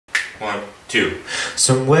1, 2.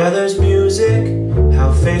 Somewhere there's music,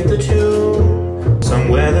 how faint the tune.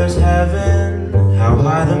 Somewhere there's heaven, how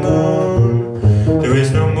high the moon. There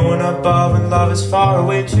is no moon above and love is far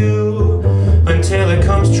away too, until it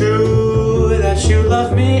comes true that you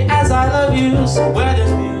love me as I love you. Somewhere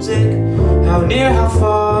there's music, how near, how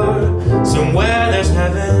far. Somewhere there's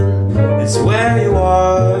heaven, it's where you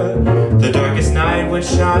are. The darkest night would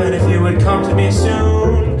shine if you would come to me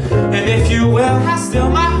soon, and if you will, how still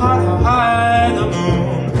my heart, how high the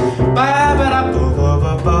moon. Ba ba da boo ba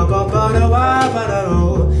ba ba ba ba da ba ba da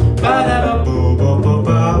boo ba da ba boo ba ba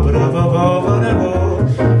ba ba da ba ba ba da boo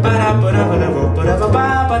ba da ba da ba da boo ba da ba ba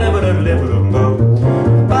ba da ba da ba da ba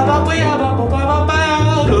ba ba ba ya ba ba ba ba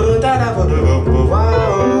do da da ba da ba ba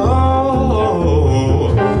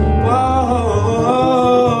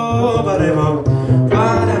ba da ba ba da ba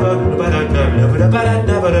ba da ba da ba da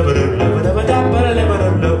ba da ba da ba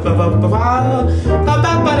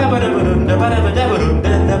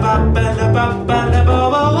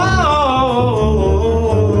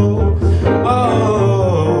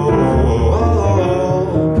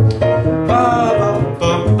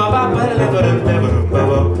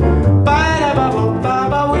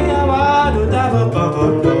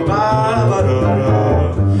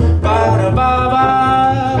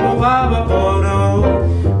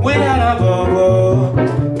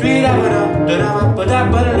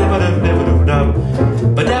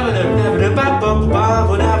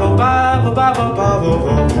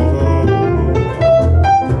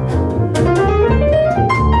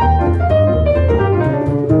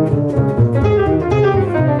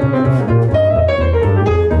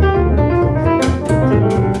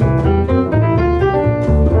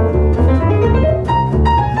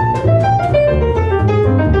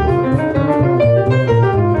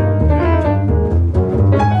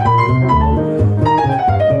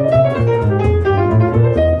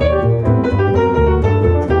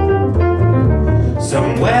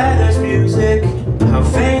Somewhere there's music, how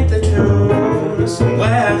faint the tune.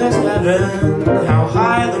 Somewhere there's heaven, how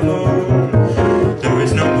high the moon. There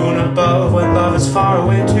is no moon above when love is far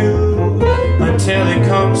away too, until it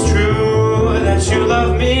comes true that you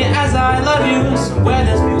love me as I love you. Somewhere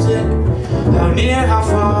there's music, how near, how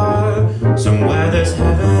far. Somewhere there's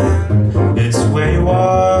heaven, it's where you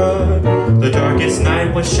are. The darkest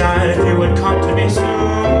night would shine if you would come to me soon,